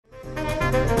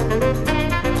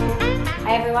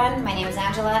Hi everyone, my name is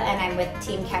Angela and I'm with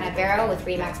Team Kanavero with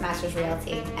Remax Masters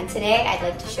Realty. And today I'd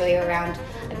like to show you around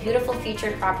a beautiful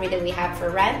featured property that we have for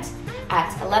rent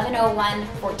at 1101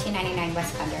 1499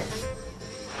 West Pender.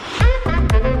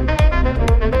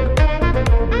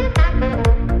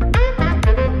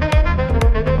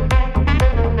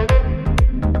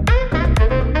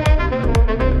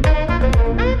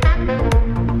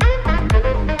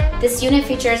 This unit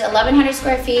features 1,100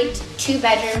 square feet, 2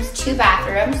 bedrooms, 2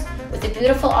 bathrooms, with a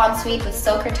beautiful ensuite with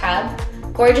soaker tub,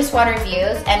 gorgeous water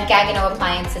views, and Gaggenau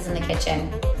appliances in the kitchen.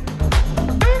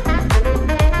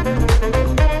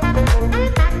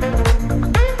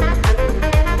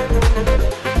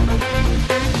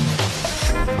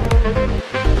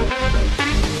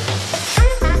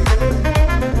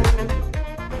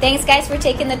 Thanks guys for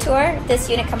taking the tour. This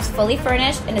unit comes fully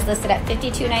furnished and is listed at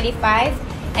 $52.95,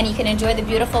 and you can enjoy the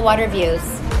beautiful water views.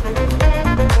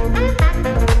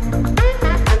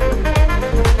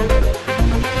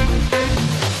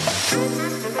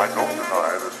 I don't